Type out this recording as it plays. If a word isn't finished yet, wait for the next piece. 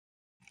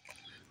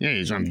Yeah,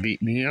 he's gonna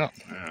beat me up.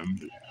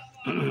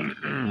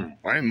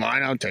 I ain't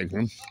mind, I'll take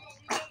him.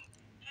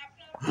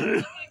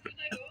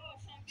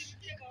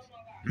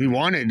 He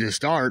wanted to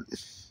start.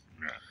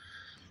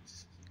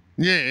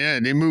 Yeah,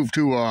 they moved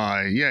to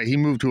he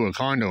moved to a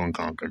condo in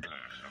Concord.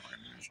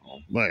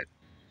 But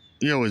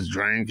he was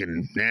drank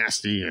and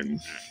nasty and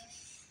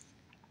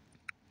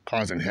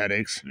causing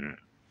headaches.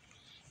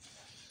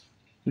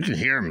 You can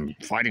hear him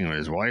fighting with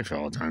his wife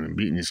all the time and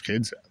beating his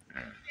kids up.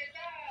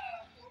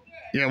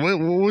 Yeah, what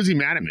was he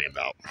mad at me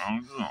about? I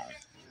don't know.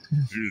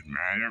 He was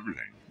mad at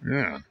everything.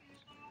 Yeah,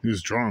 he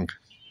was drunk.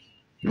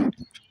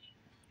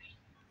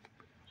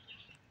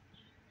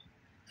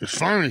 It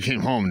finally came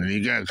home and he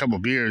got a couple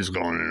beers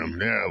going in him.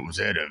 That was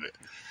it of it.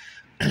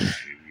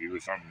 He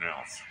was something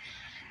else.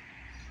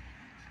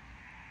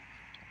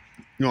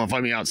 You want to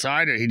fight me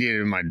outside, or he did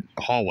it in my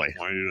hallway?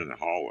 Why are you in the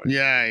hallway?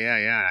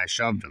 Yeah. I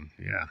shoved him.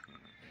 Yeah.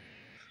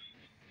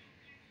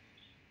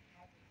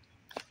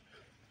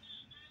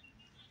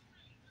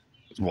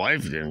 His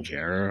wife didn't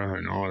care.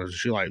 I know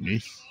she liked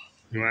me.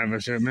 You want to have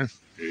a shit, man?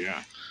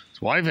 Yeah.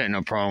 His wife had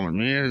no problem with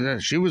me.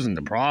 She wasn't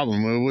the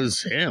problem. It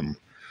was him.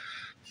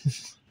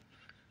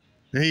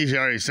 He's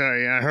already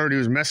said. I heard he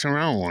was messing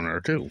around with her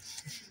too.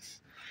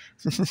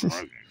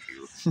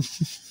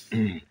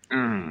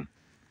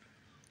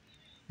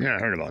 Yeah, I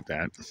heard about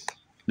that.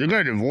 They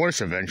got a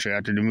divorce eventually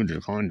after they moved to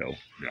the condo.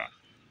 Yeah.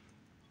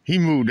 He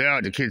moved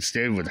out. The kid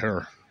stayed with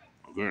her.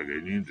 Oh, good. They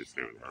needed to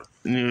stay with her.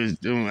 And he was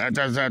doing that.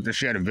 That's after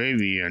she had a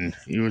baby, and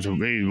he was a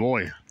baby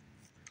boy.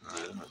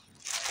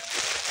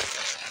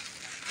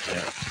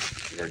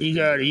 He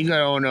got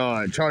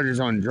on charges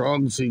on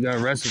drugs. He got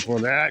arrested for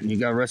that, and he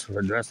got arrested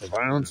for domestic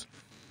violence.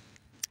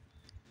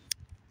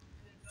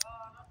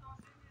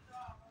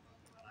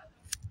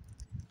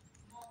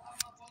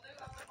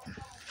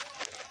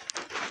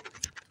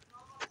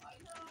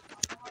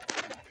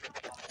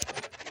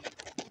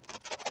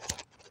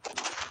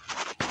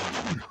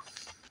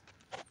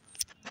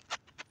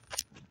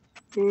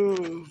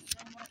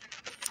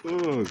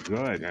 Oh,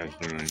 God, that's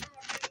doing.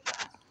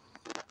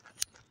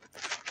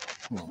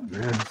 Oh,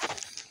 man.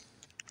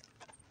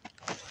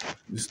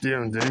 This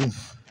damn thing.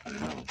 I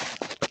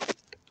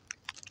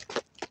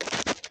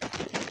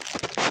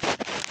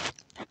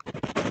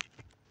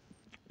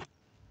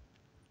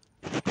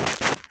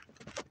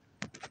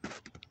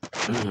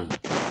know.